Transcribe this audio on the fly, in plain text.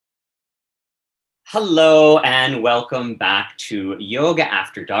Hello and welcome back to Yoga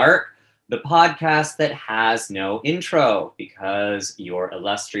After Dark, the podcast that has no intro because your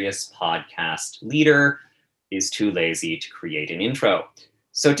illustrious podcast leader is too lazy to create an intro.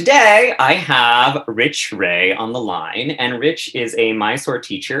 So today I have Rich Ray on the line, and Rich is a Mysore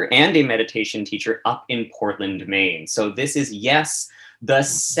teacher and a meditation teacher up in Portland, Maine. So this is, yes, the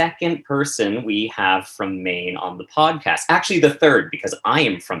second person we have from Maine on the podcast. Actually, the third, because I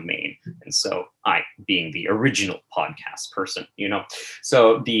am from Maine. And so I, being the original podcast person,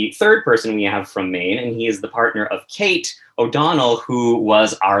 So the third person we have from Maine, and he is the partner of Kate O'Donnell, who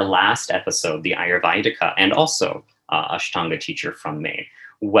was our last episode, the Ayurvedika, and also Ashtanga teacher from Maine.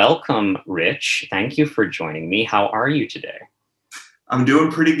 Welcome, Rich. Thank you for joining me. How are you today? I'm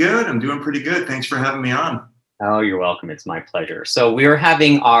doing pretty good. Thanks for having me on. Oh, you're welcome. It's my pleasure. So we're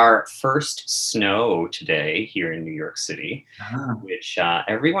having our first snow today here in New York City, which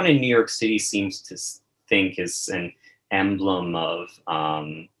everyone in New York City seems to think is an emblem of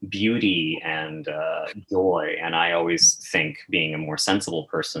beauty and joy. And I always think, being a more sensible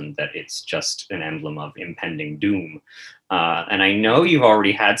person, that it's just an emblem of impending doom. And I know you've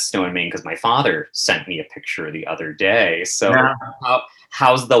already had snow in Maine because my father sent me a picture the other day. So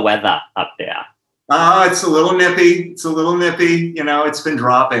how's the weather up there? It's a little nippy. It's been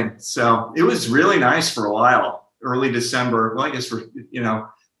dropping. So it was really nice for a while. Early December. Well, I guess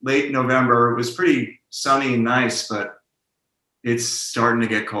late November. It was pretty sunny and nice, but it's starting to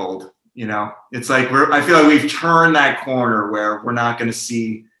get cold. It's like I feel like we've turned that corner where we're not going to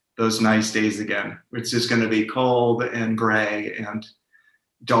see those nice days again. It's just going to be cold and gray and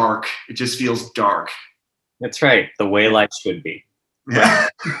dark. It just feels dark. That's right. The way life should be. Yeah.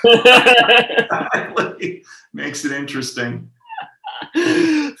 Makes it interesting.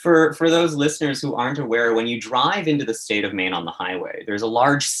 For those listeners who aren't aware, when you drive into the state of Maine on the highway, there's a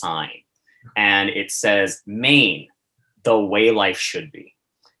large sign and it says, Maine, the way life should be.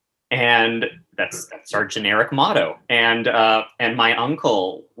 And that's our generic motto. And my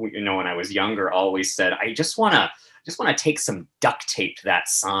uncle, when I was younger, always said, I just want to take some duct tape to that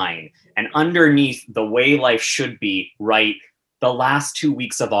sign, and underneath the way life should be, write the last 2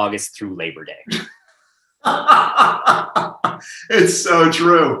 weeks of August through Labor Day. It's so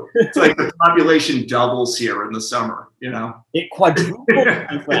true. It's like the population doubles here in the summer, It quadruples,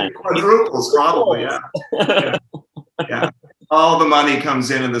 my friend. It quadruples, probably, yeah. Yeah. All the money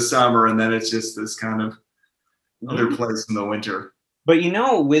comes in the summer, and then it's just this kind of other place in the winter. But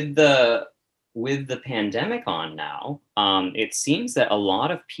with the pandemic on now, it seems that a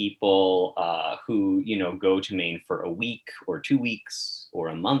lot of people who go to Maine for a week or 2 weeks or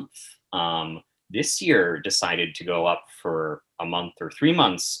a month this year decided to go up for a month or 3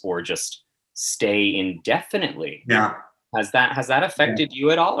 months, or just stay indefinitely. Yeah. Has that affected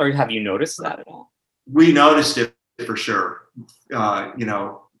you at all, or have you noticed that at all? We noticed it for sure.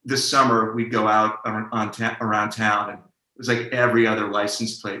 This summer we'd go out around town, and it was like every other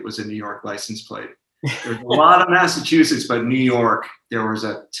license plate was a New York license plate. There's a lot of Massachusetts, but New York, there was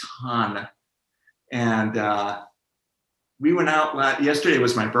a ton. And we went out yesterday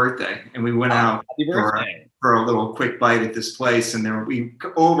was my birthday, and we went out for a little quick bite at this place. And then we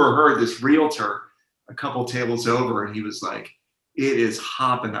overheard this realtor a couple tables over, and he was like, it is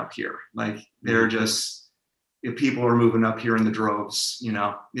hopping up here. Like they're just, if people are moving up here in the droves,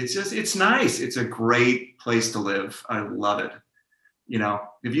 it's nice. It's a great place to live. I love it.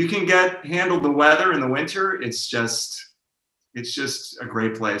 If you can handle the weather in the winter, it's just a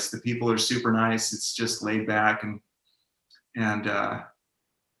great place. The people are super nice. It's just laid back, and I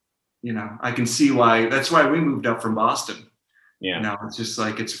can see why. That's why we moved up from Boston. Yeah. It's just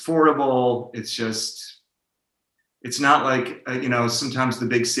like, it's affordable. It's not like, sometimes the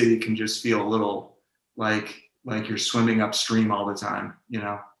big city can just feel a little like you're swimming upstream all the time,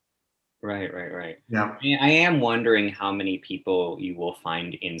 Right. Yeah. I am wondering how many people you will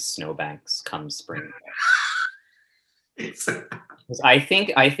find in snowbanks come spring. I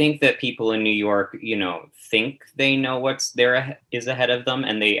think that people in New York, think they know what's is ahead of them,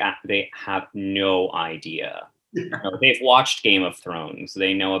 and they have no idea. Yeah. They've watched Game of Thrones.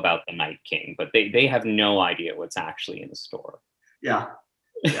 They know about the Night King, but they have no idea what's actually in the store. Yeah.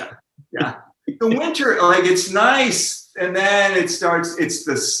 The winter, it's nice, and then it starts.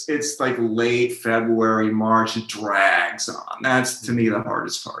 It's like late February, March. It drags on. That's, to me, the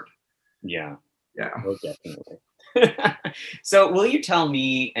hardest part. Yeah. Oh, definitely. So, will you tell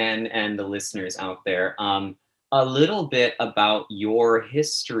me and the listeners out there a little bit about your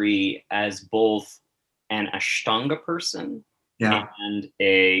history as both an Ashtanga person and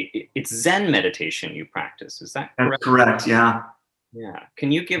it's Zen meditation you practice? Is that correct? That's correct. Yeah. Yeah.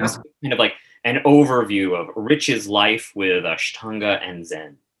 Can you give us kind of like an overview of Rich's life with Ashtanga and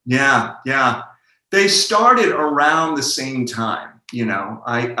Zen. Yeah, yeah. They started around the same time. You know,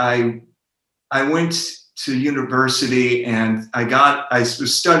 I went to university and I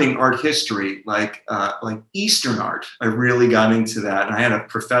was studying art history, like Eastern art. I really got into that. And I had a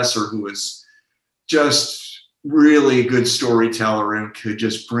professor who was just really good storyteller and could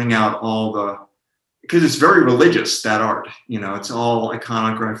just bring out because it's very religious, that art, you know, it's all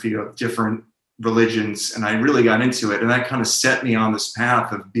iconography of different religions. And I really got into it. And that kind of set me on this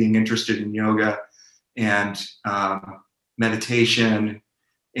path of being interested in yoga and meditation.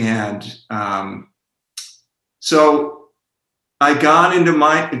 And so I got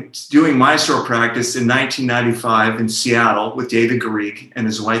into doing Mysore practice in 1995 in Seattle with David Garrigues and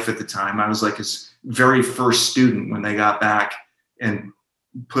his wife at the time. I was like his very first student when they got back and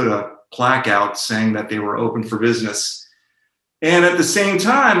put a plaque out saying that they were open for business. And at the same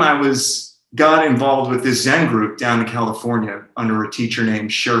time, got involved with this Zen group down in California under a teacher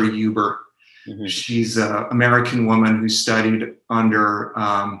named Sherry Huber. Mm-hmm. She's an American woman who studied under,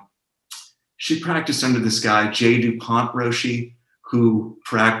 she practiced under this guy, Jay DuPont Roshi, who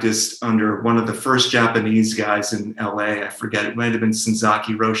practiced under one of the first Japanese guys in LA. I forget, it might have been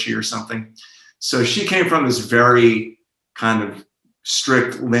Senzaki Roshi or something. So she came from this very kind of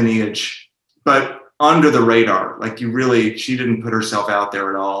strict lineage, but under the radar. Like she didn't put herself out there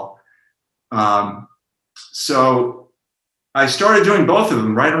at all. So I started doing both of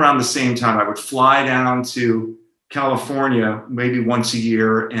them right around the same time. I would fly down to California maybe once a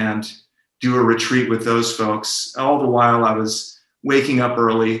year and do a retreat with those folks. All the while I was waking up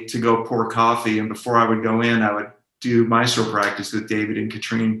early to go pour coffee. And before I would go in, I would do Mysore practice with David and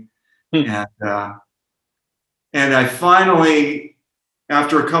Katrine. And I finally,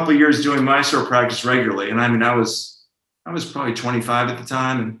 after a couple of years doing Mysore practice regularly, and I mean, I was probably 25 at the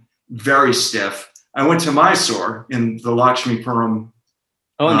time and very stiff. I went to Mysore in the Lakshmipuram.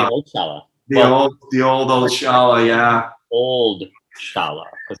 Oh, in the old Shala. The old Shala, yeah. Old Shala,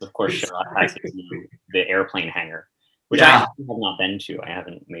 because of course Shala has the airplane hangar, which I have not been to. I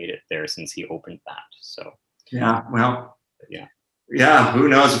haven't made it there since he opened that. So yeah, well, yeah. Who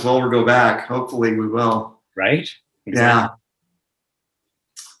knows if we'll ever go back? Hopefully, we will. Right? Exactly.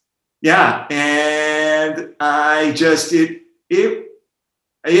 Yeah, and I just it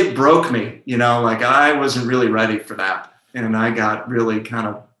broke me, you know, like I wasn't really ready for that. And I got really kind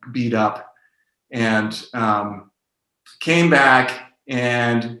of beat up and came back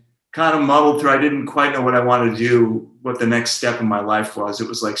and kind of muddled through. I didn't quite know what I wanted to do, what the next step in my life was. It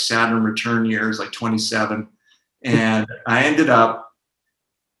was like Saturn return years, like 27. And I ended up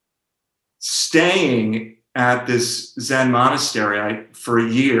staying at this Zen monastery for a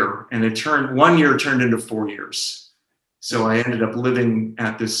year, and 1 year turned into 4 years. So I ended up living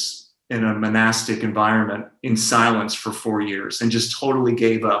in a monastic environment in silence for 4 years and just totally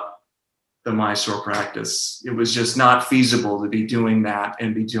gave up the Mysore practice. It was just not feasible to be doing that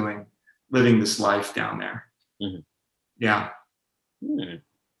and be living this life down there. Mm-hmm. Yeah. Mm-hmm.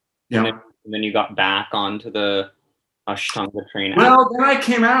 Yeah. And then you got back onto the Ashtanga train. Well, then I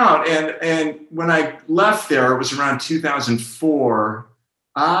came out, and when I left there, it was around 2004.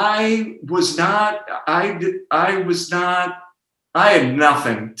 I had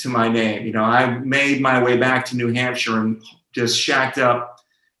nothing to my name. You know, I made my way back to New Hampshire and just shacked up,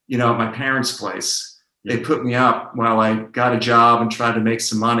 you know, at my parents' place. They put me up while I got a job and tried to make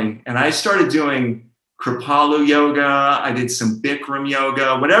some money. And I started doing Kripalu yoga. I did some Bikram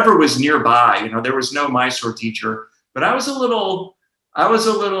yoga, whatever was nearby. You know, there was no Mysore teacher, but I was a little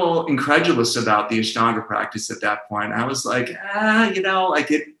incredulous about the Ashtanga practice at that point. I was like, you know,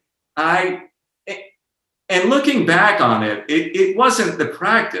 like and looking back on it, it wasn't the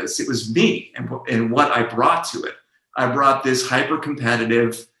practice, it was me and what I brought to it. I brought this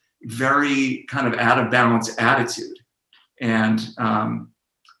hyper-competitive, very kind of out of balance attitude. And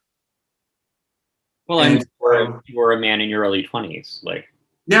you were a man in your early 20s, like.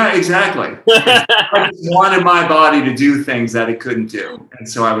 Yeah, exactly. I just wanted my body to do things that it couldn't do. And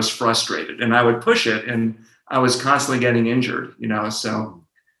so I was frustrated and I would push it and I was constantly getting injured, you know. So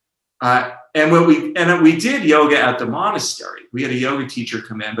and we did yoga at the monastery. We had a yoga teacher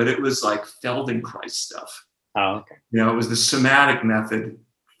come in, but it was like Feldenkrais stuff. Oh, okay. You know, it was the somatic method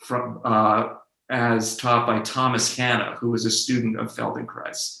from as taught by Thomas Hanna, who was a student of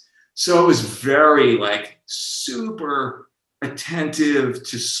Feldenkrais. So it was very like super attentive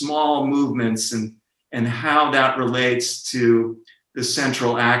to small movements and how that relates to the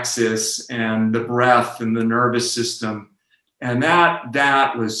central axis and the breath and the nervous system. And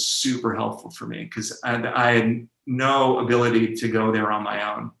that was super helpful for me because I had no ability to go there on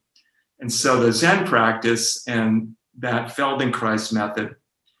my own. And so the Zen practice and that Feldenkrais method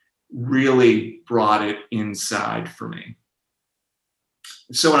really brought it inside for me.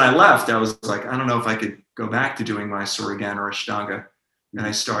 So when I left, I was like, I don't know if I could go back to doing Mysore again or Ashtanga. And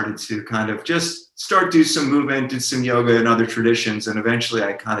I started to kind of just do some movement, did some yoga and other traditions. And eventually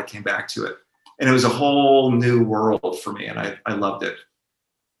I kind of came back to it. And it was a whole new world for me. And I loved it.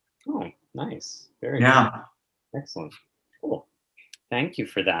 Oh, nice. Very Yeah. excellent. Cool. Thank you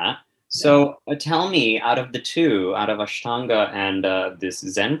for that. So tell me, out of the two, out of Ashtanga and this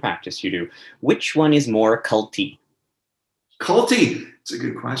Zen practice you do, which one is more culty? Culty. It's a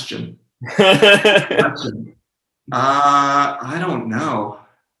good question. I don't know.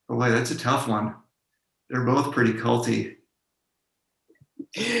 Boy, that's a tough one. They're both pretty culty.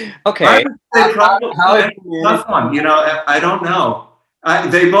 Okay. Tough one. You know, I don't know.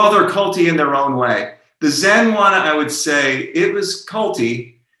 They both are culty in their own way. The Zen one, I would say, it was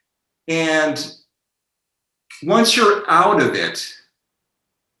culty. And once you're out of it,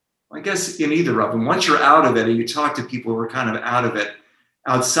 I guess in either of them, once you're out of it and you talk to people who are kind of out of it,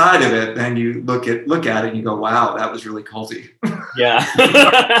 outside of it, then you look at it and you go, wow, that was really culty. Yeah.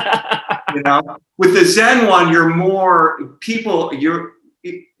 You know, with the Zen one, you're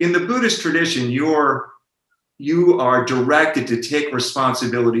in the Buddhist tradition, you are directed to take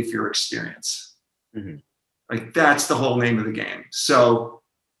responsibility for your experience. Mm-hmm. Like that's the whole name of the game. So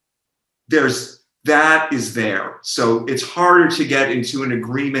that is there. So it's harder to get into an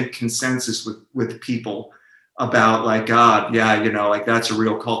agreement consensus with people about like, God, yeah, you know, like that's a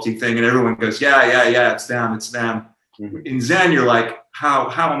real culty thing. And everyone goes, yeah, it's them. Mm-hmm. In Zen, you're like, how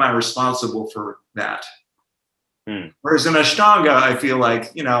am I responsible for that? Mm. Whereas in Ashtanga, I feel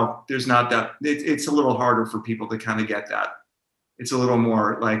like, you know, there's not that, it's a little harder for people to kind of get that. It's a little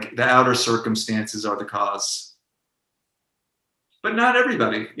more like the outer circumstances are the cause. But not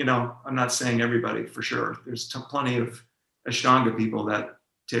everybody, you know, I'm not saying everybody for sure. There's plenty of Ashtanga people that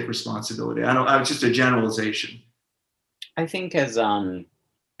take responsibility. It's just a generalization. I think as, at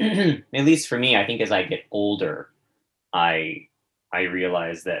least for me, I think as I get older, I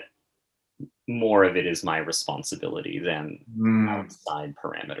realize that more of it is my responsibility than outside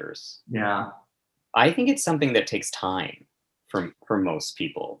parameters. Yeah. I think it's something that takes time for most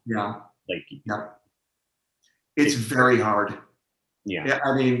people. Yeah. Yeah. It's very hard. Yeah.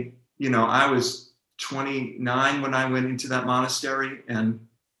 I mean, you know, I was 29 when I went into that monastery, and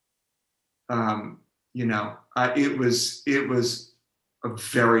you know, it was a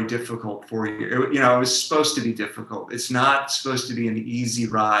very difficult 4 years. You know, it was supposed to be difficult. It's not supposed to be an easy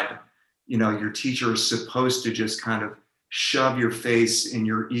ride. You know, your teacher is supposed to just kind of shove your face in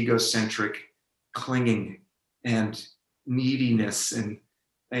your egocentric clinging and neediness and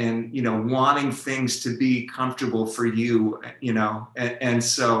you know, wanting things to be comfortable for you, you know, and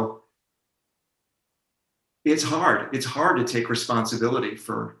so it's hard to take responsibility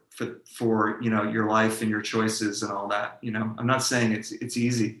for you know, your life and your choices and all that. You know, I'm not saying it's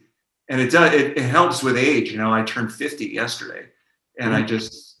easy, and it helps with age. You know, I turned 50 yesterday, and I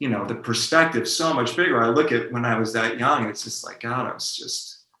just, you know, the perspective's so much bigger. I look at when I was that young, it's just like, God, I was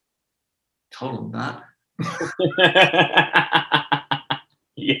just total nut.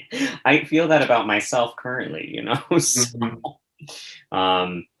 Yeah, I feel that about myself currently, you know.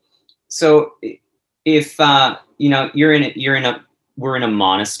 So if you know, we're in a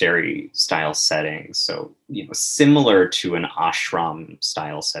monastery style setting, so you know, similar to an ashram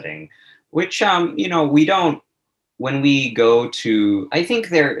style setting, which you know, we don't, when we go to, I think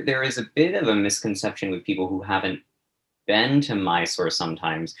there is a bit of a misconception with people who haven't been to Mysore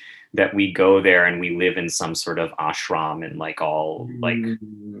sometimes, that we go there and we live in some sort of ashram and like all like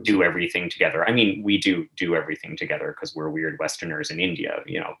do everything together. I mean, we do everything together because we're weird Westerners in India,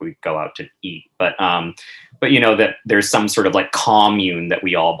 you know, we go out to eat, but you know, that there's some sort of like commune that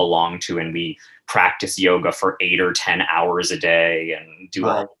we all belong to, and we practice yoga for 8 or 10 hours a day and do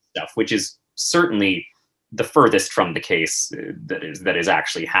all this stuff, which is certainly the furthest from the case that is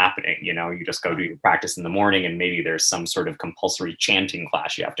actually happening. You know, you just go do your practice in the morning, and maybe there's some sort of compulsory chanting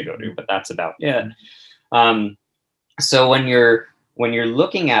class you have to go to, but that's about it. So when you're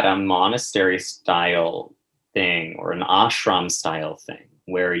looking at a monastery style thing or an ashram style thing,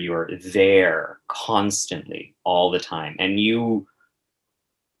 where you're there constantly all the time, and you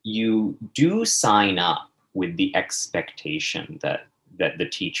do sign up with the expectation that the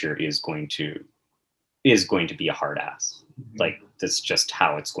teacher is going to be a hard ass. Like, that's just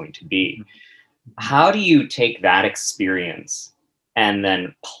how it's going to be. How do you take that experience and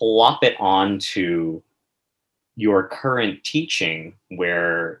then plop it onto your current teaching,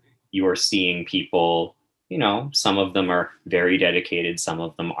 where you're seeing people, you know, some of them are very dedicated, some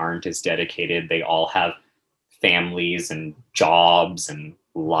of them aren't as dedicated. They all have families and jobs and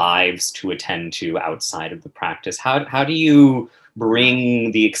lives to attend to outside of the practice. How do you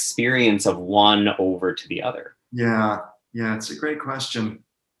bring the experience of one over to the other? Yeah, it's a great question.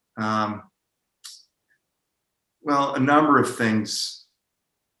 Well, a number of things.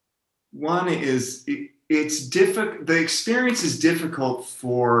 One is it's difficult. The experience is difficult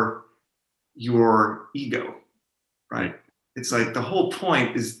for your ego, right? It's like the whole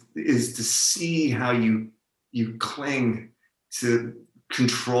point is to see how you cling to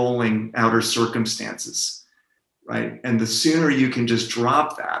controlling outer circumstances, right? And the sooner you can just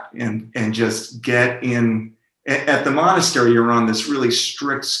drop that and just get in. At the monastery, you're on this really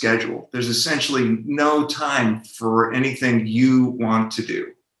strict schedule. There's essentially no time for anything you want to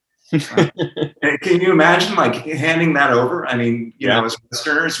do. Right? Can you imagine like handing that over? I mean, you know, as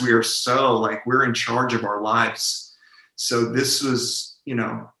Westerners, we are so like, we're in charge of our lives. So this was, you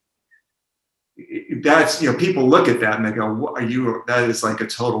know, that's, you know, people look at that and they go, what are you, that is like a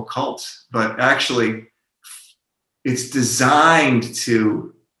total cult. But actually, it's designed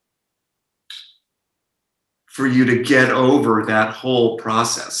for you to get over that whole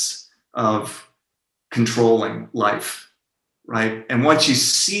process of controlling life, right? And once you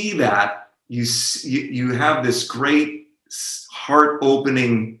see that, you have this great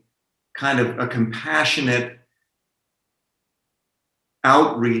heart-opening kind of a compassionate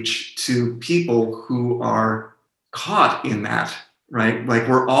outreach to people who are caught in that, right? Like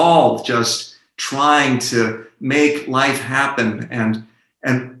we're all just trying to make life happen, and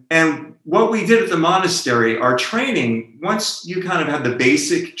what we did at the monastery, our training, once you kind of had the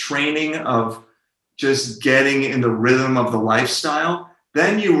basic training of just getting in the rhythm of the lifestyle,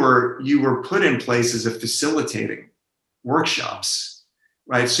 then you were put in places of facilitating workshops,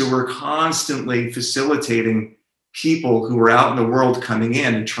 right? So we're constantly facilitating people who are out in the world coming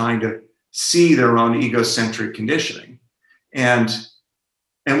in and trying to see their own egocentric conditioning. And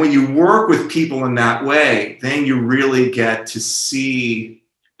when you work with people in that way, then you really get to see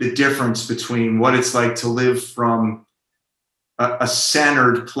the difference between what it's like to live from a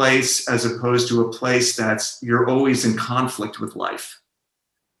centered place as opposed to a place that's you're always in conflict with life,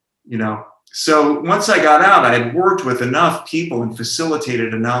 you know? So once I got out, I had worked with enough people and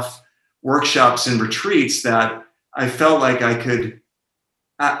facilitated enough workshops and retreats that I felt like I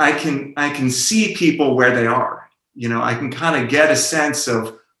can see people where they are. You know, I can kind of get a sense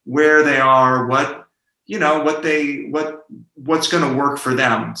of where they are, what's going to work for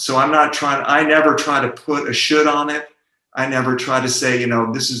them. So I never try to put a should on it. I never try to say, you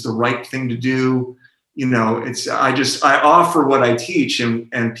know, this is the right thing to do. You know, I offer what I teach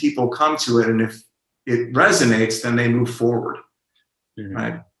and people come to it. And if it resonates, then they move forward. Mm-hmm.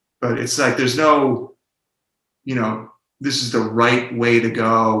 Right. But it's like, there's no, you know, this is the right way to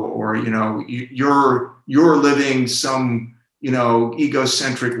go, or, you know, you're living some, you know,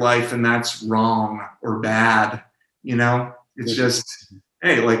 egocentric life and that's wrong or bad. You know, it's just,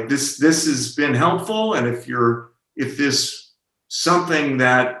 hey, like this has been helpful. And if this something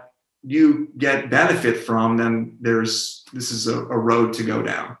that you get benefit from, then this is a road to go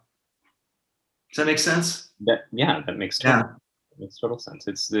down. Does that make sense? That makes total sense.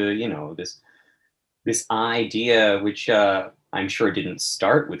 It's the, you know, this idea, which I'm sure didn't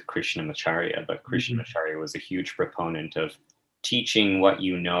start with Krishnamacharya, but Krishnamacharya was a huge proponent of teaching what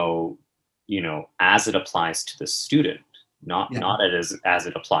you know, as it applies to the student, not as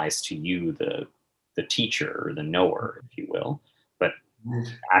it applies to you, the teacher or the knower, if you will, but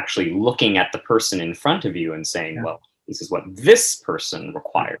actually looking at the person in front of you and saying, well, this is what this person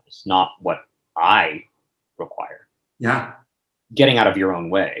requires, not what I require. Yeah. Getting out of your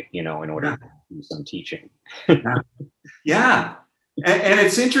own way, you know, in order to do some teaching. Yeah. And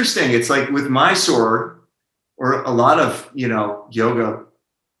it's interesting. It's like with Mysore, or a lot of, you know, yoga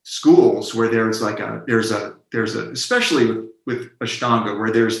schools where there's especially with Ashtanga, where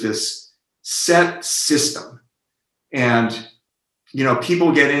there's this set system, and, you know,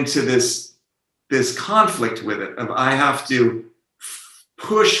 people get into this conflict with it of, I have to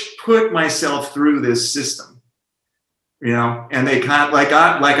put myself through this system, you know, and they kind of like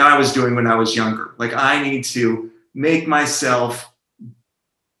I was doing when I was younger. Like, I need to make myself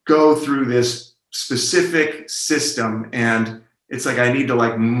go through this specific system, and it's like I need to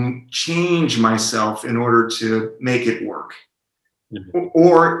like change myself in order to make it work. Mm-hmm.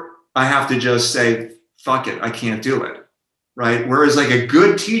 Or I have to just say, fuck it, I can't do it, right? Whereas like a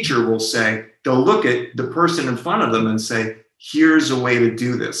good teacher will say, they'll look at the person in front of them and say, here's a way to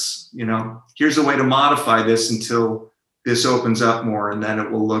do this, you know, here's a way to modify this until this opens up more, and then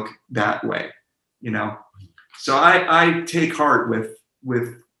it will look that way, you know. So I take heart with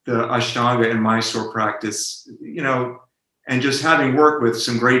the Ashtanga in Mysore practice, and just having worked with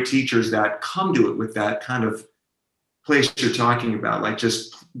some great teachers that come to it with that kind of place you're talking about, like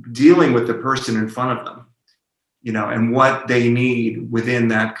just dealing with the person in front of them, and what they need within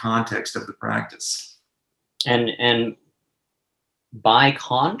that context of the practice. And by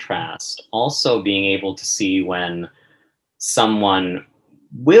contrast, also being able to see when someone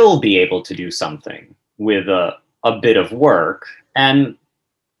will be able to do something with a bit of work, and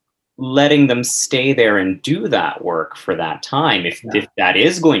letting them stay there and do that work for that time if that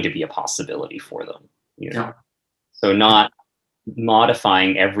is going to be a possibility for them. Yeah. So not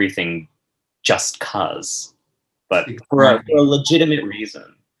modifying everything just cause, but for a legitimate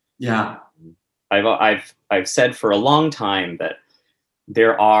reason. Yeah. I've said for a long time that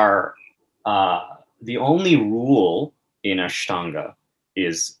there are the only rule in Ashtanga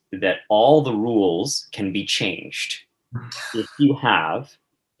is that all the rules can be changed if you have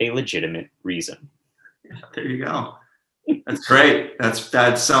a legitimate reason. Yeah, there you go. That's great.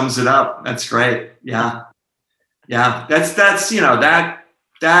 That sums it up. That's great. Yeah. Yeah. That's that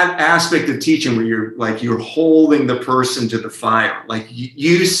aspect of teaching where you're holding the person to the fire. Like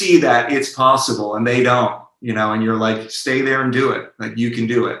you see that it's possible and they don't, and you're like, stay there and do it. Like you can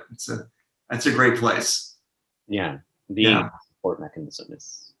do it. That's a great place. Yeah. Being a support mechanism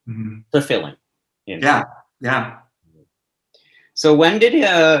is fulfilling. Yeah. Yeah. So when did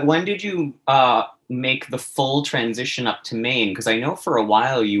you make the full transition up to Maine? Because I know for a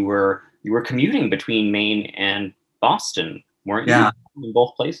while you were commuting between Maine and Boston, weren't you? In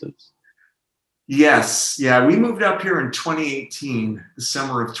both places. Yes. Yeah. We moved up here in 2018, the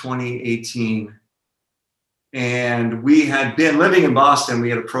summer of 2018. And we had been living in Boston. We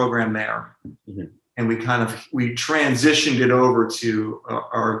had a program there. Mm-hmm. And we transitioned it over to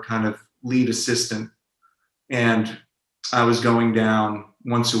our kind of lead assistant. And I was going down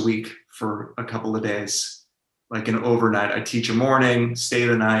once a week for a couple of days, like an overnight. I'd teach a morning, stay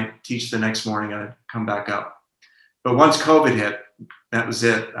the night, teach the next morning, and I'd come back up. But once COVID hit, that was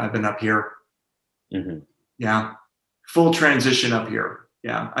it. I've been up here. Mm-hmm. Yeah. Full transition up here.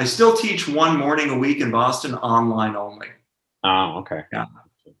 Yeah. I still teach one morning a week in Boston, online only. Oh, okay. Yeah.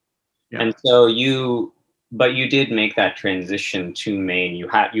 And so you did make that transition to Maine. You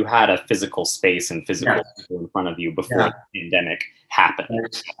had a physical space and physical people in front of you before the pandemic happened.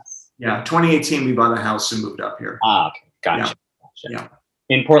 Right. Yeah. 2018, we bought a house and moved up here. Ah, okay. Gotcha. Yeah.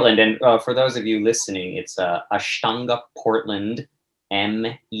 In Portland. And for those of you listening, it's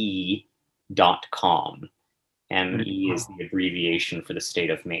AshtangaPortlandME.com. ME is the abbreviation for the state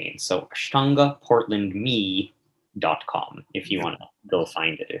of Maine. So AshtangaPortlandMe.com if you want to go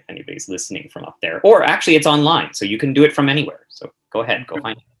find it, if anybody's listening from up there. Or actually it's online, so you can do it from anywhere. So go ahead, go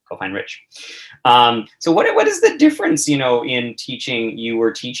find Rich. So what is the difference, in teaching? You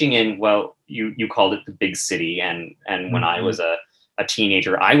were teaching in, you called it the big city, and when I was a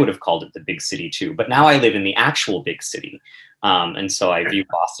teenager, I would have called it the big city too. But now I live in the actual big city. And so I view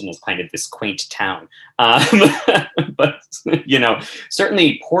Boston as kind of this quaint town. But,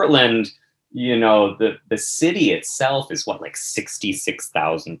 certainly Portland, the city itself is like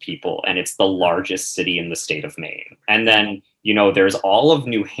 66,000 people, and it's the largest city in the state of Maine. And then, there's all of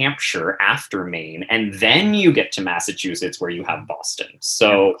New Hampshire after Maine, and then you get to Massachusetts where you have Boston.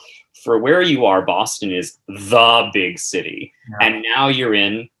 So for where you are, Boston is the big city. Yeah. And now you're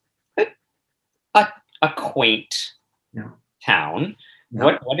in a quaint town.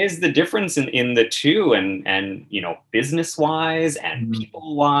 Yeah. What is the difference in the two, and business wise and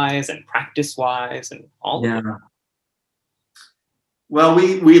people wise and practice wise and all of it? Well,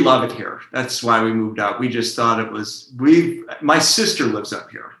 we love it here. That's why we moved out. We just thought it was my sister lives up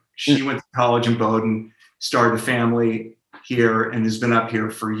here. She went to college in Bowdoin, started a family here, and has been up here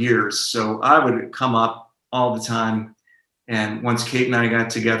for years. So I would come up all the time. And once Kate and I got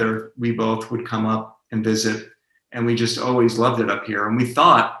together, we both would come up and visit. And we just always loved it up here. And we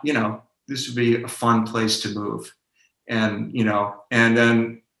thought, this would be a fun place to move. And, and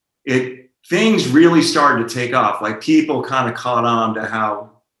then things really started to take off. Like people kind of caught on to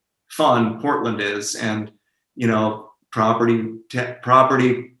how fun Portland is. And,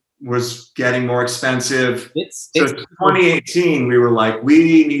 property was getting more expensive. So 2018, we were like,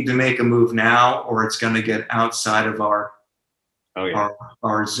 we need to make a move now, or it's going to get outside of our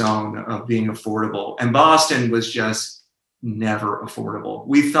zone of being affordable. And Boston was just never affordable.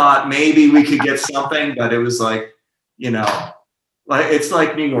 We thought maybe we could get something, but it was like, it's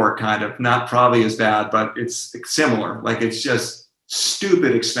like New York, kind of, not probably as bad, but it's similar. Like it's just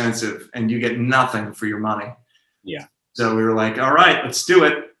stupid expensive and you get nothing for your money. Yeah. So we were like, all right, let's do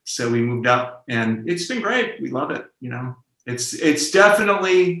it. So we moved up, and it's been great. We love it. It's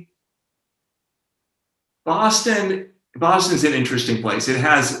definitely Boston. Boston's an interesting place.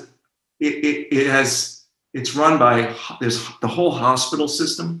 It's run by, there's the whole hospital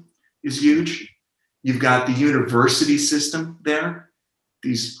system is huge. You've got the university system there,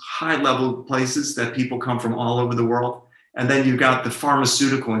 these high level places that people come from all over the world. And then you've got the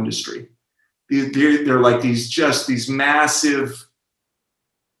pharmaceutical industry. They're like these massive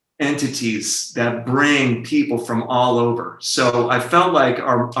entities that bring people from all over. So I felt like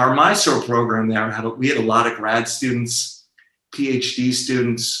our Mysore program there, we had a lot of grad students, PhD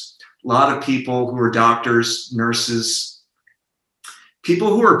students, a lot of people who are doctors, nurses, people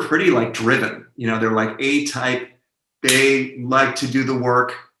who are pretty like driven. They're like A-type. They like to do the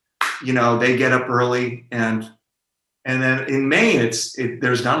work. They get up early, and then in Maine,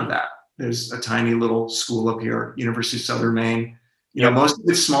 there's none of that. There's a tiny little school up here, University of Southern Maine. Most of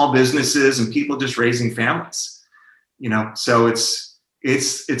it's small businesses and people just raising families. So it's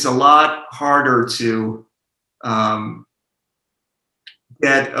a lot harder to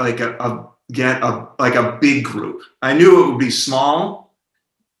get a big group. I knew it would be small,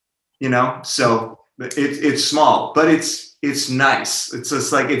 so it's small, but it's nice. It's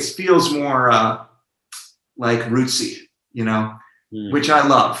just like, it feels more like rootsy, which I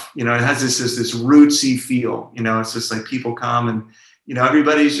love. It has this rootsy feel. It's just like people come and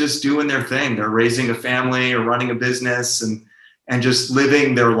everybody's just doing their thing. They're raising a family or running a business and just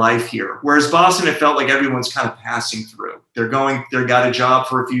living their life here. Whereas Boston, it felt like everyone's kind of passing through. They got a job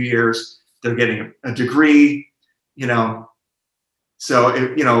for a few years. They're getting a degree, So,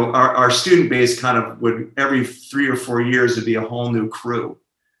 our student base kind of would, every 3 or 4 years, it'd be a whole new crew.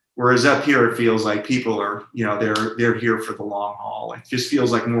 Whereas up here, it feels like people are, they're here for the long haul. It just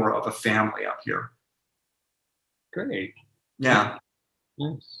feels like more of a family up here. Great. Yeah.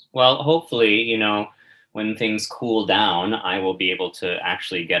 Nice. Well, hopefully, when things cool down, I will be able to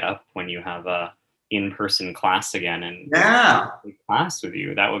actually get up when you have a in-person class again and class with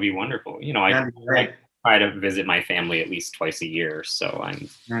you. That would be wonderful. I try to visit my family at least twice a year, so I'm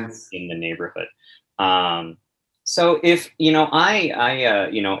in the neighborhood. So if I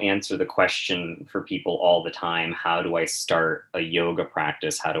answer the question for people all the time, how do I start a yoga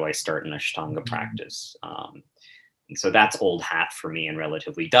practice? How do I start an Ashtanga practice? And so that's old hat for me and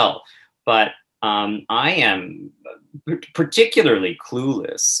relatively dull. But I am particularly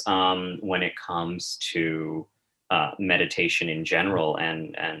clueless when it comes to meditation in general,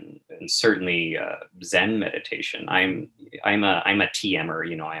 and certainly Zen meditation. I'm a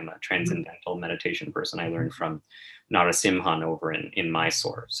TMer, I'm a transcendental meditation person. I learned from Narasimhan over in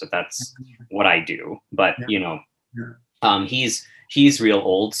Mysore, so that's what I do. But he's real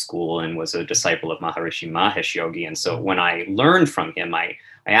old school and was a disciple of Maharishi Mahesh Yogi, and so when I learned from him, I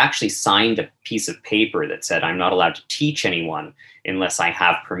actually signed a piece of paper that said I'm not allowed to teach anyone unless I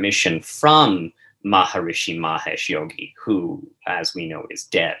have permission from Maharishi Mahesh Yogi, who, as we know, is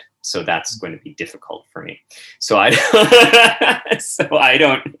dead. So that's going to be difficult for me. So I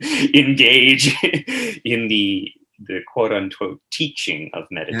don't engage in the quote unquote teaching of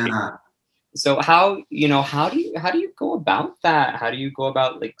meditation. Yeah. So how do you go about that? How do you go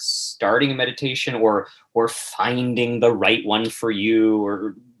about like starting a meditation or finding the right one for you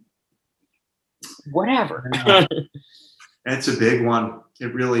or whatever? It's a big one.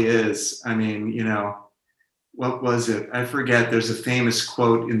 It really is. I mean, what was it? I forget. There's a famous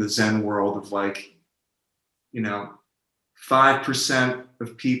quote in the Zen world of 5%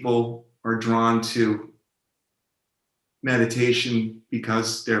 of people are drawn to meditation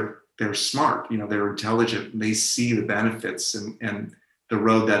because they're smart, they're intelligent, and they see the benefits and the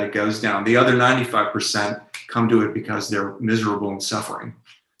road that it goes down. The other 95% come to it because they're miserable and suffering.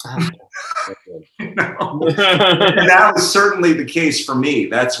 And that was certainly the case for me.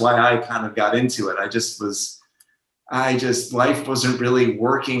 That's why I kind of got into it. Life wasn't really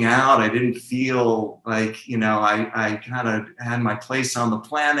working out. I didn't feel like, I kind of had my place on the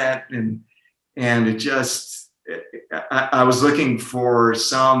planet, and it just, I was looking for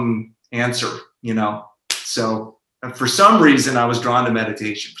some answer, So for some reason, I was drawn to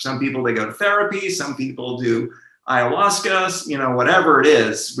meditation. For some people, they go to therapy. Some people do ayahuasca, whatever it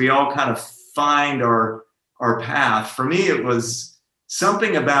is. We all kind of find our path. For me, it was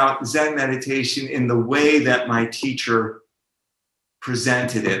something about Zen meditation in the way that my teacher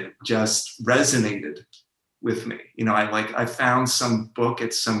presented it just resonated with me. I found some book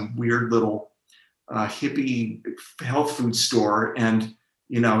at some weird little hippie health food store, and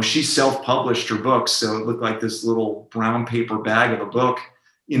she self-published her book, so it looked like this little brown paper bag of a book,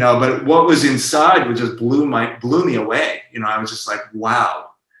 but what was inside just blew me away. I was just like, wow,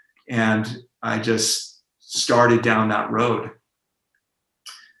 And I just started down that road.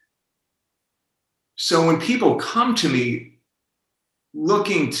 So when people come to me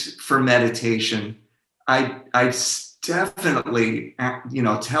looking for meditation, I definitely,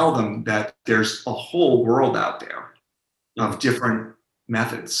 tell them that there's a whole world out there of different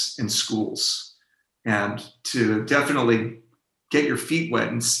methods in schools, and to definitely get your feet wet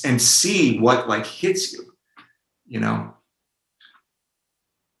and see what like hits you,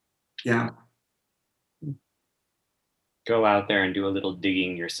 Yeah. Go out there and do a little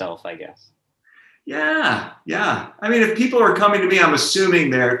digging yourself, I guess. Yeah. I mean, if people are coming to me, I'm assuming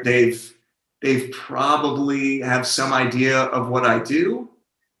they've probably have some idea of what I do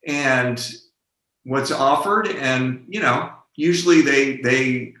and what's offered, and usually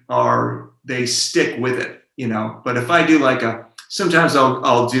they stick with it, But if I do sometimes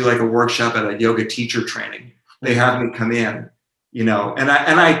I'll do like a workshop at a yoga teacher training. They have me come in,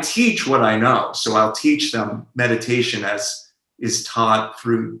 and I teach what I know. So I'll teach them meditation as is taught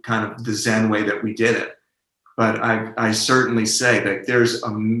through kind of the Zen way that we did it. But I certainly say that there's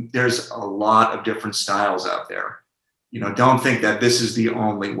a lot of different styles out there. Don't think that this is the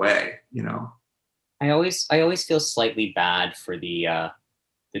only way. I always feel slightly bad for the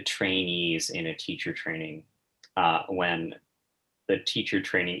trainees in a teacher training when the teacher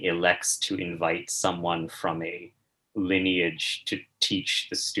training elects to invite someone from a lineage to teach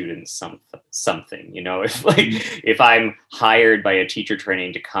the students something. If I'm hired by a teacher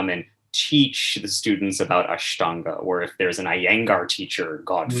training to come and teach the students about Ashtanga, or if there's an Iyengar teacher,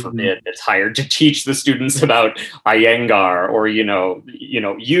 God forbid, that's hired to teach the students about Iyengar, or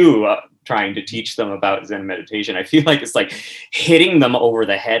trying to teach them about Zen meditation, I feel like it's like hitting them over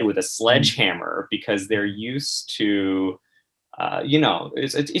the head with a sledgehammer, because they're used to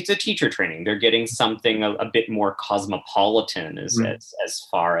it's a teacher training. They're getting something a bit more cosmopolitan as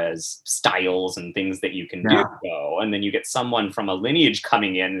far as styles and things that you can do go. And then you get someone from a lineage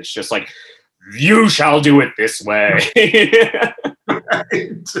coming in, it's just like, you shall do it this way.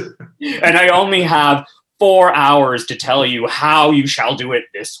 And I only have 4 hours to tell you how you shall do it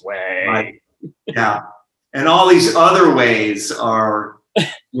this way. Right. Yeah. And all these other ways are,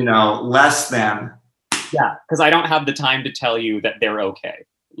 less than. Yeah, because I don't have the time to tell you that they're okay.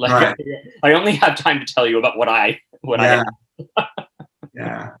 Right. I only have time to tell you about what I.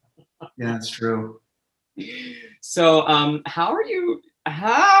 Yeah, it's true. So, how are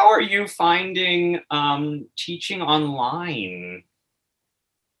you finding teaching online?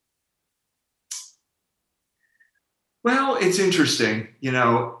 Well, it's interesting.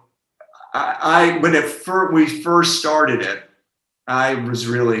 When we first started it, I was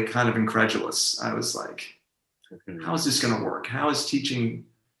really kind of incredulous. I was like, how is this going to work? How is teaching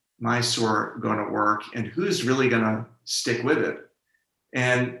Mysore going to work? And who's really going to stick with it?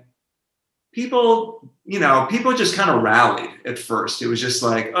 And people just kind of rallied at first. It was just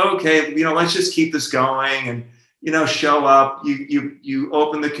like, okay, let's just keep this going and, show up. You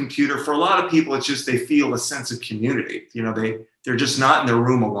open the computer. For a lot of people, it's just they feel a sense of community. They're just not in their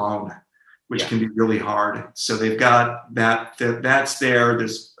room alone, which can be really hard. So they've got that's there.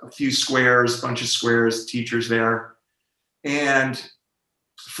 There's a bunch of squares, teachers there. And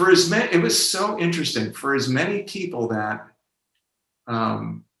it was so interesting for as many people that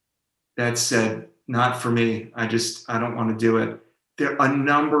said, not for me. I don't want to do it. A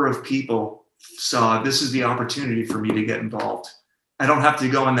number of people saw this is the opportunity for me to get involved. I don't have to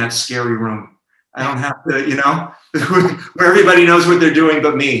go in that scary room. I don't have to, where everybody knows what they're doing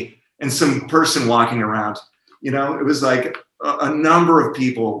but me and some person walking around. It was like a number of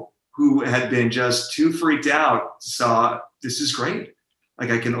people who had been just too freaked out saw this is great.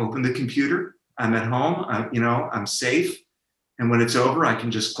 Like, I can open the computer. I'm at home. I'm safe. And when it's over, I can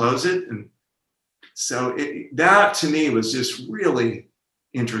just close it. And so that to me was just really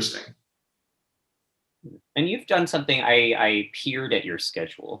interesting. And you've done something, I peered at your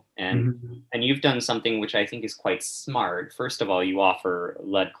schedule, and you've done something which I think is quite smart. First of all, you offer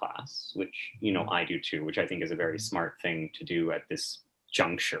lead class, which, I do too, which I think is a very smart thing to do at this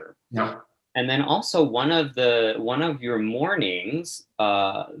juncture. Yeah. And then also one of your mornings,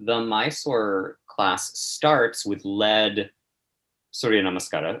 the Mysore class starts with lead Surya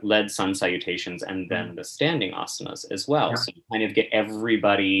Namaskara, lead sun salutations, and then the standing asanas as well. Yeah. So you kind of get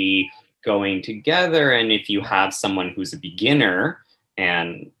everybody going together. And if you have someone who's a beginner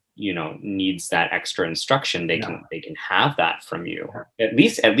and needs that extra instruction, they can have that from you at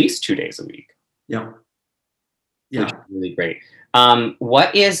least 2 days a week. Yeah. Which is really great.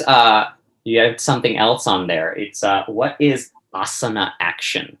 What is you have something else on there? It's what is asana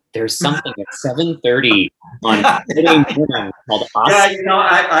action. There's something at 7:30 on Saturday morning called asana. Yeah, you know,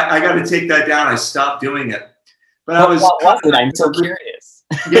 I got to take that down. I stopped doing it. But I was. What was it? I'm so curious.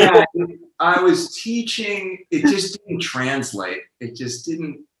 Yeah, I was teaching. It just didn't translate. It just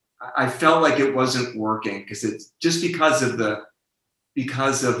didn't. I felt like it wasn't working because it's just because of the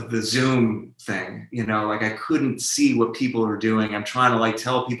Zoom thing. You know, like I couldn't see what people are doing. I'm trying to like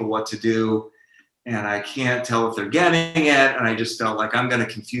tell people what to do, and I can't tell if they're getting it. And I just felt like I'm going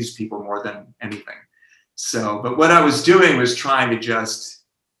to confuse people more than anything. So, but what I was doing was trying to just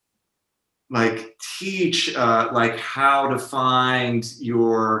like teach like how to find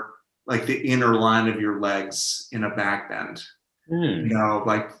your like the inner line of your legs in a back bend. You know,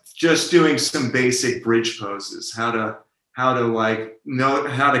 like just doing some basic bridge poses, how to like know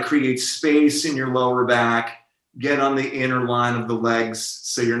how to create space in your lower back, get on the inner line of the legs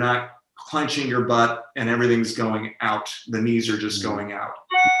so you're not clenching your butt and everything's going out. The knees are just going out.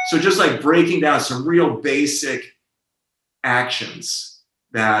 So just like breaking down some real basic actions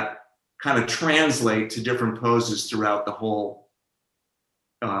that kind of translate to different poses throughout the whole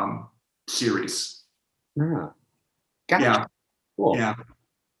series. Gotcha. Yeah. Cool. Yeah.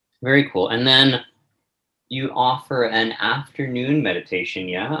 Very cool. And then you offer an afternoon meditation,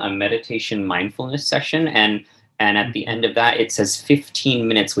 a meditation mindfulness session, and at the end of that it says 15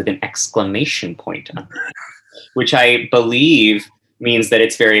 minutes with an exclamation point, which I believe means that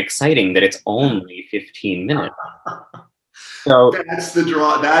it's very exciting that it's only 15 minutes. So that's the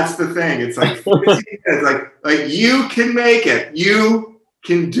draw. That's the thing. It's like 15 minutes. Like you can make it. You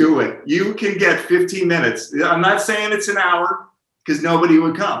can do it. You can get 15 minutes. I'm not saying it's an hour because nobody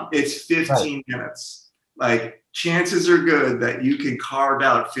would come. It's 15 minutes. Like chances are good that you can carve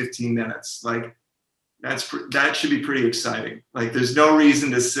out 15 minutes. Like that should be pretty exciting. Like there's no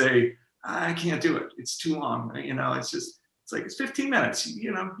reason to say I can't do it. It's too long. You know, it's like it's 15 minutes.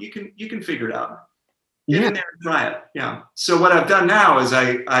 You know, you can figure it out. Get in there and try it. Yeah. So what I've done now is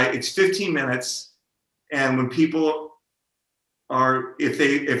it's 15 minutes, and when people are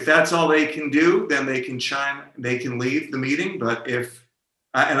if that's all they can do, then they can leave the meeting. But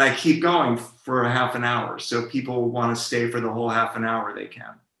and I keep going for a half an hour. So people want to stay for the whole half an hour, they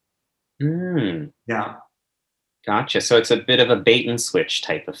can. Yeah. Gotcha. So it's a bit of a bait and switch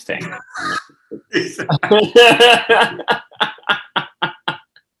type of thing.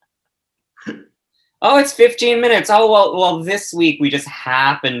 Oh, it's 15 minutes. Oh, well, this week we just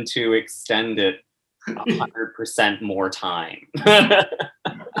happened to extend it 100% more time.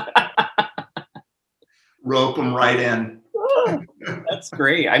 Rope them right in. That's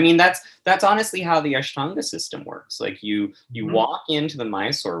great. I mean, that's honestly how the Ashtanga system works. Like you walk into the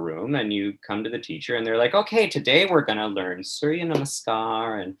Mysore room and you come to the teacher and they're like, okay, today we're going to learn Surya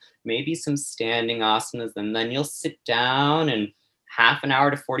Namaskar and maybe some standing asanas. And then you'll sit down and half an hour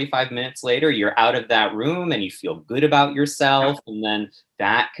to 45 minutes later, you're out of that room and you feel good about yourself. And then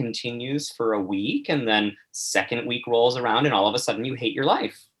that continues for a week. And then second week rolls around and all of a sudden you hate your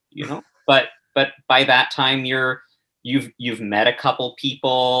life, you know? But by that time you've met a couple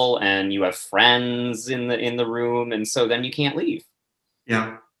people and you have friends in the room. And so then you can't leave.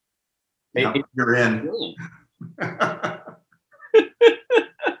 Yeah. You're in.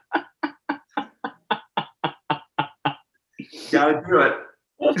 Gotta do it.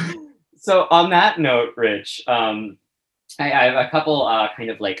 So on that note, Rich, I have a couple kind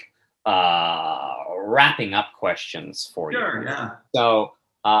of like wrapping up questions for you. Sure, yeah. So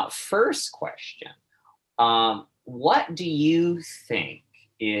first question, what do you think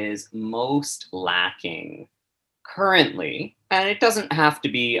is most lacking currently? And it doesn't have to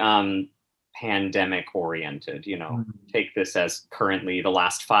be pandemic oriented, you know, take this as currently the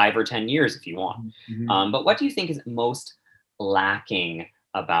last 5 or 10 years if you want. But what do you think is most lacking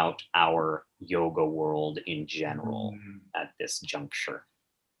about our yoga world in general at this juncture?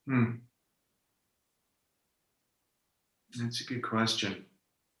 That's a good question.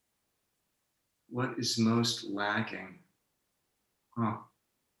 What is most lacking?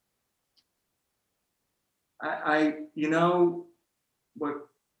 I you know, what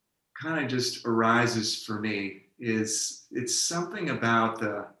kind of just arises for me is it's something about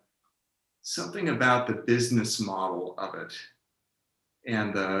the business model of it,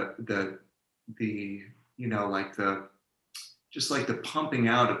 and the you know, like just like the pumping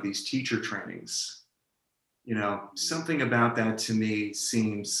out of these teacher trainings. You know, something about that to me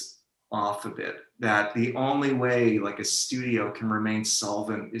seems off a bit. That the only way like a studio can remain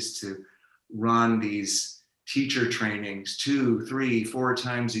solvent is to run these teacher trainings 2, 3, 4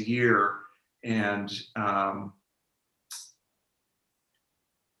 times a year, and I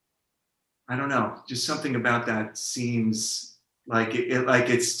don't know, just something about that seems Like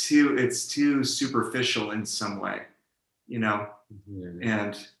it's too superficial in some way, you know,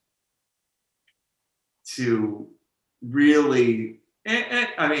 and to really,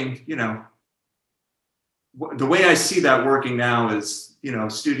 I mean, you know, the way I see that working now is, you know,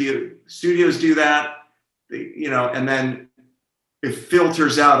 studios do that, you know, and then it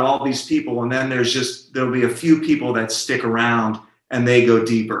filters out all these people, and then there'll be a few people that stick around and they go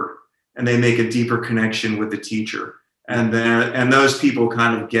deeper and they make a deeper connection with the teacher. And those people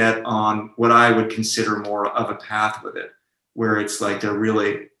kind of get on what I would consider more of a path with it, where it's like they're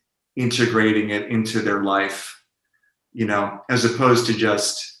really integrating it into their life, you know, as opposed to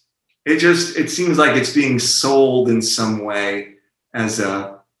it seems like it's being sold in some way as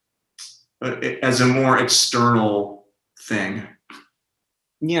a more external thing.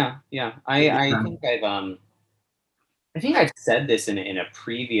 Yeah. I think I've said this in a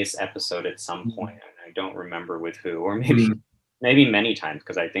previous episode at some point, and I don't remember with who, or maybe many times,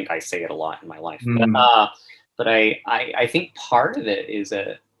 because I think I say it a lot in my life. But I think part of it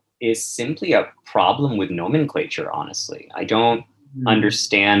is simply a problem with nomenclature. Honestly, I don't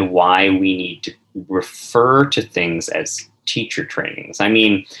understand why we need to refer to things as teacher trainings. I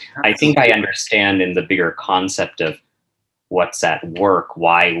mean, I think I understand in the bigger concept of what's at work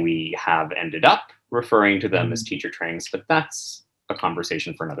why we have ended up referring to them as teacher trainings, but that's a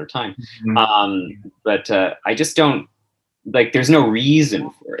conversation for another time. But I just don't, like, there's no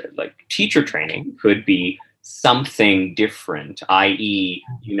reason for it. Like, teacher training could be something different, i.e.,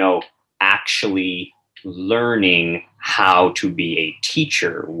 you know, actually learning how to be a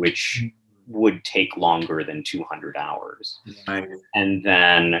teacher, which would take longer than 200 hours. Right. And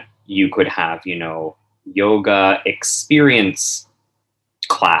then you could have, you know, yoga experience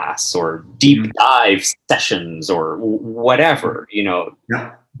class or deep dive sessions or whatever, you know.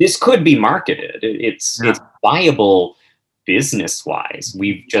 This could be marketed. It's viable business wise.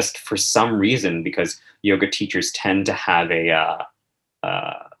 We've just, for some reason, because yoga teachers tend to have a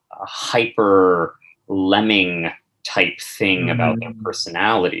hyper lemming type thing about their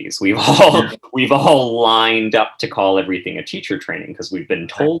personalities, we've all lined up to call everything a teacher training because we've been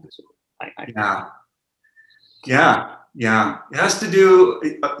told to. Yeah. It has to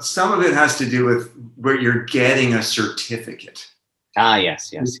do, some of it has to do with where you're getting a certificate.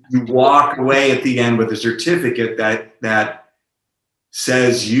 Yes. You walk away at the end with a certificate that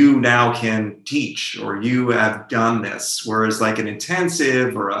says you now can teach, or you have done this. Whereas like an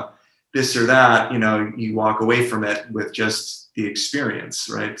intensive or a this or that, you know, you walk away from it with just the experience,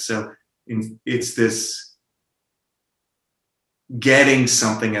 right? So it's this getting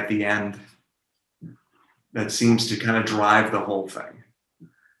something at the end that seems to kind of drive the whole thing.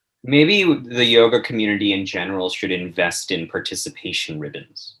 Maybe the yoga community in general should invest in participation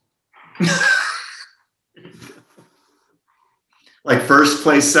ribbons. Like first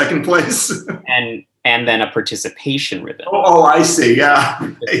place, second place? And then a participation ribbon. Oh, I see, yeah.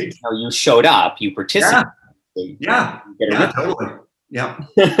 You know, you showed up, you participated. Yeah, totally. Yeah.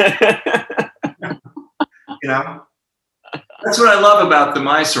 You know, that's what I love about the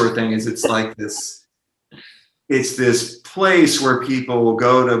Mysore thing is it's like this, it's this place where people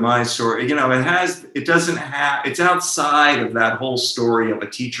go to Mysore. You know, it's outside of that whole story of a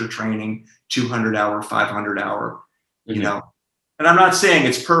teacher training, 200 hour, 500 hour, you know. And I'm not saying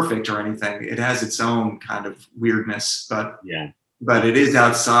it's perfect or anything. It has its own kind of weirdness, but it is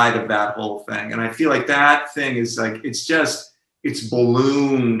outside of that whole thing. And I feel like that thing is like, it's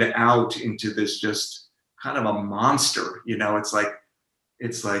ballooned out into this just kind of a monster, you know. It's like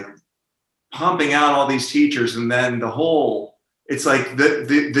pumping out all these teachers, and then it's like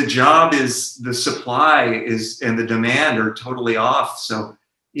the job is, the supply is, and the demand are totally off. So,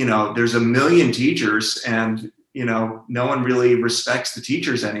 you know, there's a million teachers, and you know, no one really respects the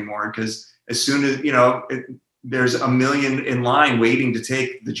teachers anymore, because as soon as, you know, there's a million in line waiting to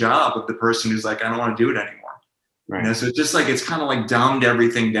take the job of the person who's like, I don't want to do it anymore. Right. You know, so it's just like, it's kind of like dumbed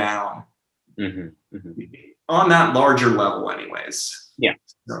everything down on that larger level anyways. Yeah.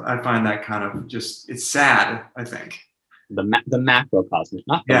 So I find that kind of just, it's sad, I think. The macrocosm,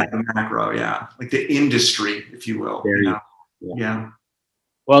 not the macro, like the industry, if you will. You know? Yeah.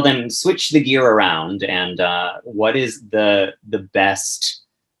 Well, then switch the gear around, and what is the best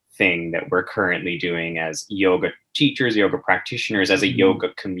thing that we're currently doing as yoga teachers, yoga practitioners, as a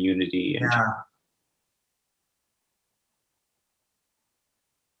yoga community?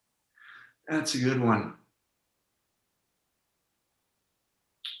 That's a good one.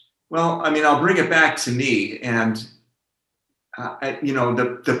 Well, I mean, I'll bring it back to me, and you know,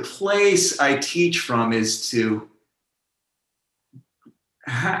 the place I teach from is to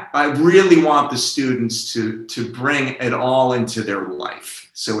I really want the students to bring it all into their life.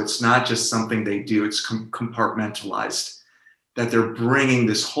 So it's not just something they do, it's compartmentalized, that they're bringing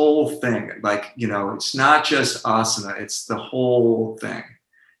this whole thing. Like, it's not just asana, it's the whole thing.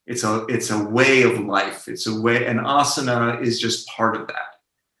 It's a way of life. It's a way, and asana is just part of that.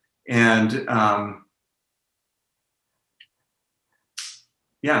 And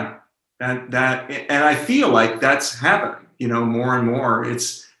yeah, and I feel like that's happening, more and more.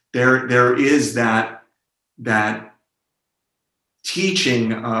 It's there is that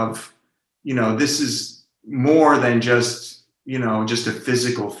teaching of, this is more than just a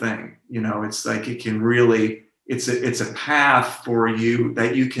physical thing. It's like it can really, it's a path for you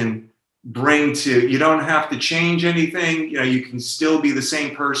that you can bring to. You don't have to change anything. You can still be the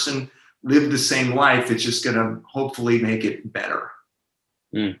same person, live the same life. It's just going to hopefully make it better.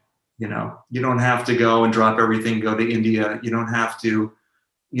 Mm. You don't have to go and drop everything, go to India. You don't have to,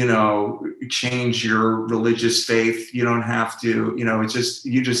 change your religious faith. You don't have to, it's just,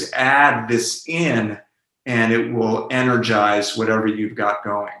 you just add this in and it will energize whatever you've got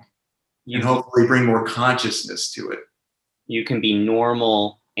going and hopefully bring more consciousness to it. You can be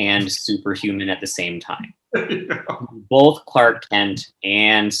normal and superhuman at the same time. Both Clark Kent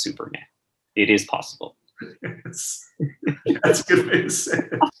and Superman. It is possible. That's a good way to say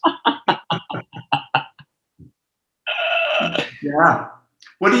it. Yeah.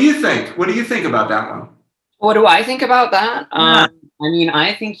 What do you think? What do you think about that one? What do I think about that? Yeah.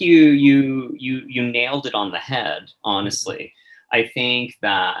 I think you nailed it on the head, honestly. I think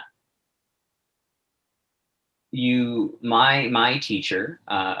that my teacher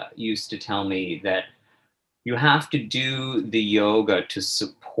used to tell me that you have to do the yoga to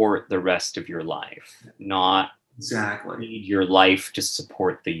support the rest of your life, not need your life to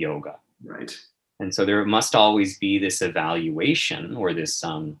support the yoga. Right. And so there must always be this evaluation or this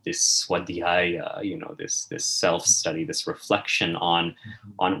swadhyaya, this self-study, this reflection on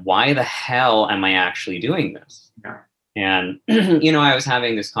why the hell am I actually doing this? Yeah. And, I was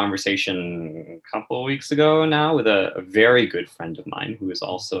having this conversation a couple of weeks ago now with a very good friend of mine who is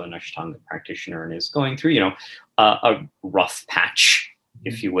also an Ashtanga practitioner and is going through, a rough patch,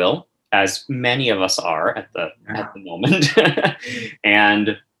 if you will, as many of us are at the moment.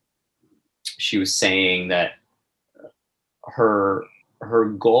 And she was saying that her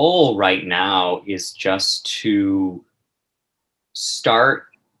goal right now is just to start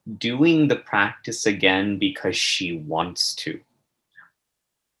doing the practice again because she wants to.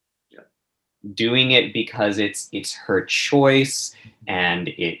 Yeah. Doing it because it's her choice and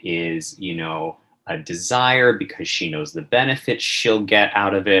it is, a desire because she knows the benefits she'll get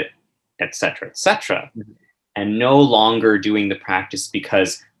out of it, etc., etc. Mm-hmm. And no longer doing the practice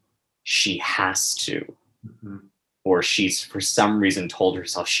because she has to, mm-hmm. or she's for some reason told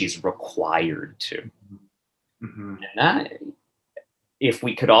herself she's required to. Mm-hmm. And that, if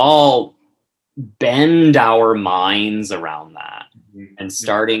we could all bend our minds around that, mm-hmm. and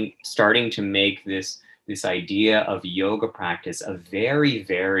starting to make this idea of yoga practice a very,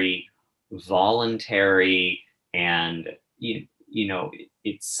 very voluntary, and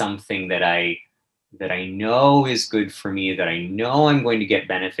it's something that I know is good for me, that I know I'm going to get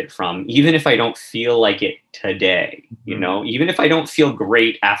benefit from, even if I don't feel like it today, mm-hmm. Even if I don't feel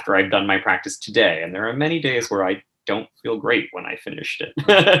great after I've done my practice today. And there are many days where I don't feel great when I finished it.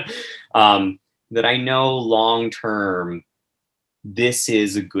 That I know long-term, this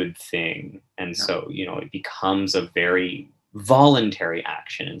is a good thing. And so, it becomes a very voluntary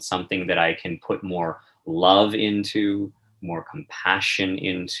action and something that I can put more love into, more compassion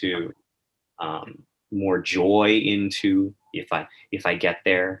into, more joy into if I get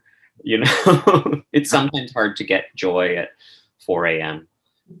there. It's sometimes hard to get joy at 4 a.m.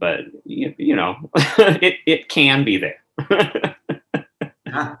 but it can be there.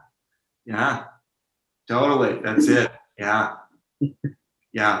 Yeah, totally. That's it. Yeah.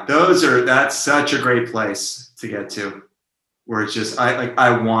 That's such a great place to get to, where it's just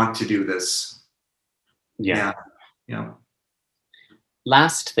I want to do this. Yeah.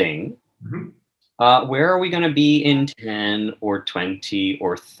 Last thing. Mm-hmm. Where are we going to be in 10 or 20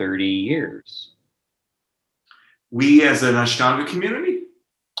 or 30 years? We as an Ashtanga community?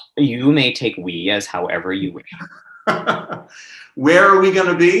 You may take we as however you wish. Where are we going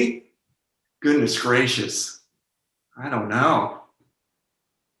to be? Goodness gracious. I don't know.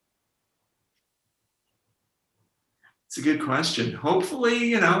 It's a good question.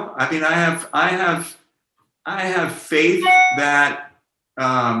 Hopefully, I have faith that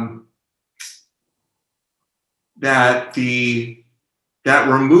that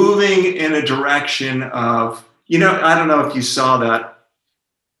we're moving in a direction of, I don't know if you saw that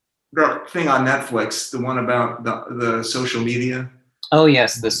the thing on Netflix, the one about the social media. Oh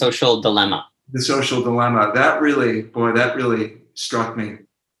yes, The Social Dilemma. The Social Dilemma. That really struck me.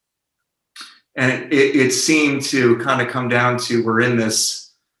 And it seemed to kind of come down to, we're in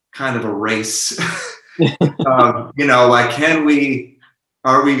this kind of a race. Like,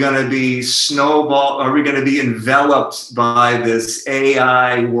 are we going to be are we going to be enveloped by this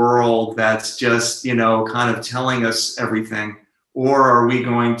AI world that's just, kind of telling us everything? Or are we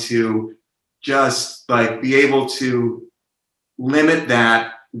going to just like be able to limit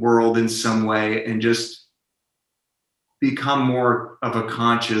that world in some way and just become more of a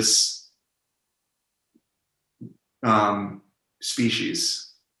conscious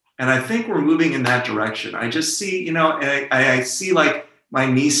species? And I think we're moving in that direction. I just see, and I see like my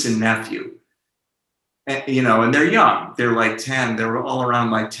niece and nephew, and, and they're young. They're like 10. They're all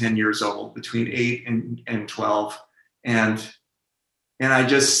around like 10 years old, between 8 and 12. And I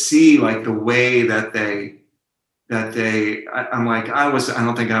just see like the way that I'm like, I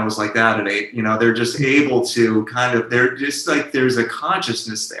don't think I was like that at 8. They're just able to they're just like, there's a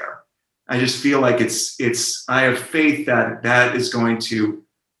consciousness there. I just feel like I have faith that is going to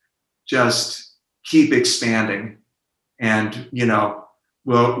just keep expanding. And,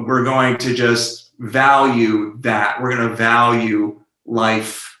 we're going to just value that. We're going to value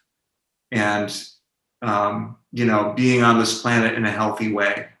life and, being on this planet in a healthy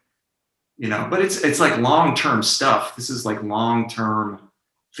way, but it's like long-term stuff. This is like long-term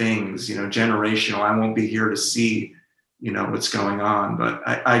things, generational. I won't be here to see, what's going on, but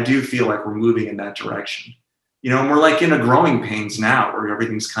I do feel like we're moving in that direction, and we're like in a growing pains now where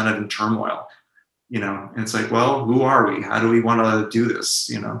everything's kind of in turmoil, and it's like, well, who are we? How do we want to do this?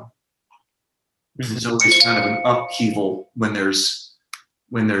 There's always kind of an upheaval when there's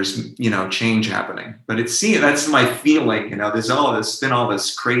change happening. But that's my feeling. There's been all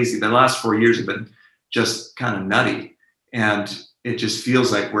this crazy. The last 4 years have been just kind of nutty, and it just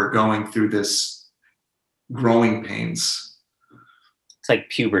feels like we're going through this growing pains. It's like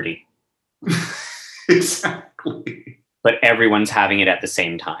puberty. Exactly. But everyone's having it at the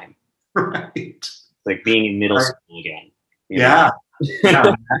same time. Right. It's like being in middle school again. Yeah.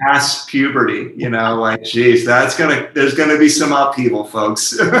 Mass puberty, like, geez, there's gonna be some upheaval,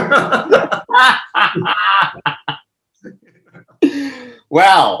 folks.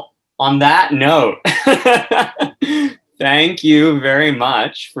 Well, on that note, thank you very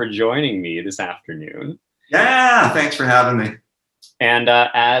much for joining me this afternoon. Yeah, thanks for having me. And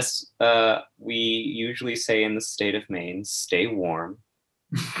as we usually say in the state of Maine, stay warm.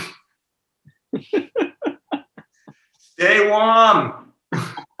 Stay warm.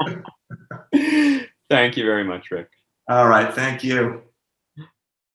 Thank you very much, Rick. All right. Thank you.